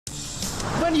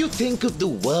When you think of the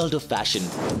world of fashion,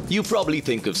 you probably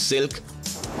think of silk,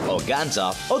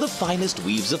 organza, or the finest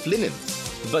weaves of linen.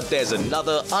 But there's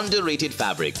another underrated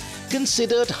fabric,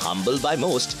 considered humble by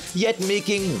most, yet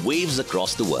making waves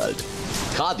across the world.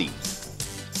 Khadi.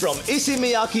 From Issey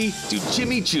Miyake to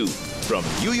Jimmy Choo, from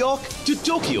New York to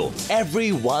Tokyo,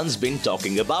 everyone's been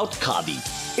talking about Khadi.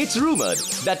 It's rumored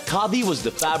that Khadi was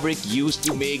the fabric used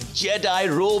to make Jedi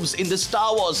robes in the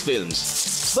Star Wars films.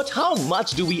 But how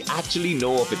much do we actually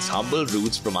know of its humble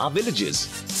roots from our villages?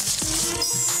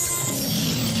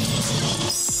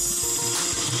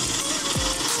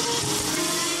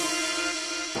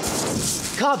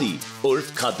 Khadi,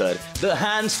 Urf Khatar, the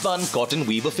hand-spun cotton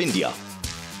weave of India.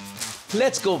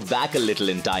 Let's go back a little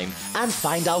in time and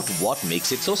find out what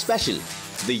makes it so special.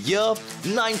 The year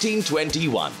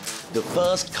 1921. The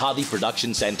first Khadi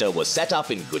production center was set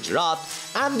up in Gujarat,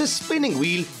 and the spinning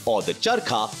wheel, or the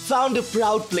charkha, found a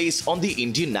proud place on the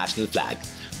Indian national flag.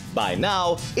 By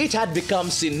now, it had become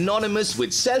synonymous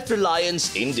with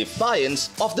self-reliance in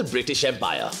defiance of the British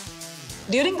Empire.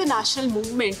 During the national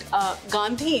movement,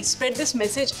 Gandhi spread this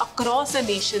message across the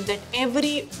nation that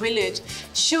every village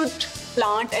should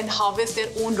plant and harvest their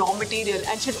own raw material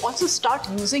and should also start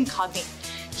using Khadi.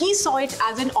 He saw it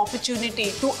as an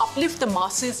opportunity to uplift the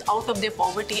masses out of their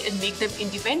poverty and make them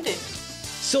independent.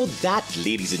 So that,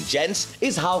 ladies and gents,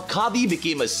 is how Khadi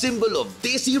became a symbol of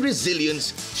Desi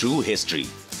resilience through history.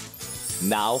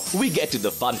 Now we get to the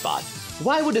fun part.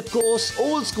 Why would a coarse,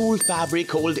 old-school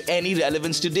fabric hold any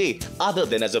relevance today other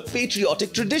than as a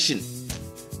patriotic tradition?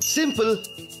 Simple.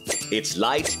 It's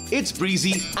light, it's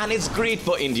breezy, and it's great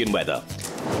for Indian weather.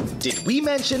 Did we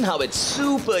mention how it's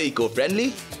super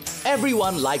eco-friendly?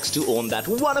 Everyone likes to own that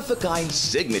one-of-a-kind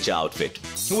signature outfit.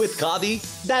 With Khadi,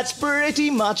 that's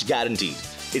pretty much guaranteed.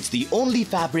 It's the only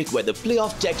fabric where the play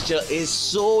of texture is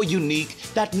so unique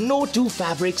that no two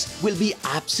fabrics will be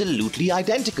absolutely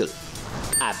identical.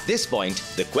 At this point,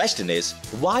 the question is,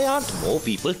 why aren't more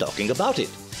people talking about it?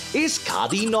 Is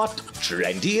Khadi not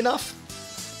trendy enough?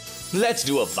 Let's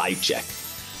do a vibe check.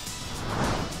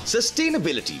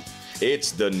 Sustainability.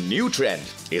 It's the new trend,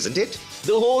 isn't it?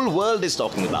 The whole world is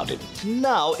talking about it.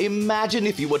 Now imagine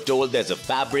if you were told there's a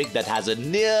fabric that has a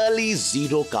nearly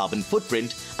zero carbon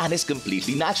footprint and is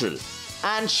completely natural,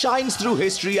 and shines through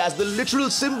history as the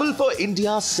literal symbol for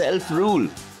India's self-rule.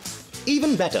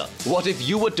 Even better, what if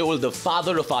you were told the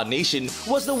father of our nation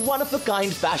was the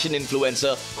one-of-a-kind fashion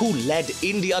influencer who led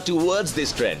India towards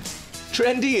this trend?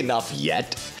 Trendy enough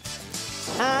yet?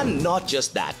 And not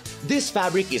just that, this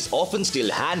fabric is often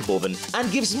still hand-woven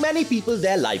and gives many people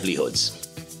their livelihoods.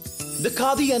 The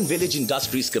Khadi and Village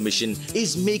Industries Commission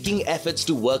is making efforts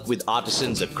to work with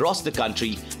artisans across the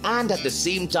country and at the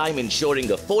same time ensuring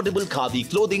affordable Khadi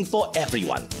clothing for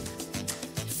everyone.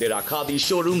 There are Khadi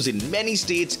showrooms in many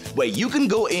states where you can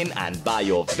go in and buy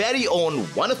your very own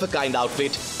one-of-a-kind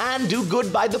outfit and do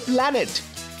good by the planet.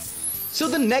 So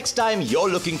the next time you're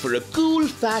looking for a cool,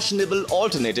 fashionable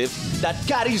alternative that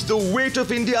carries the weight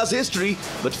of India's history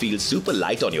but feels super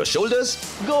light on your shoulders,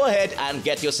 go ahead and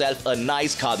get yourself a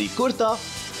nice Khadi kurta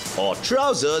or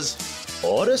trousers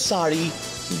or a sari,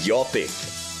 your pick.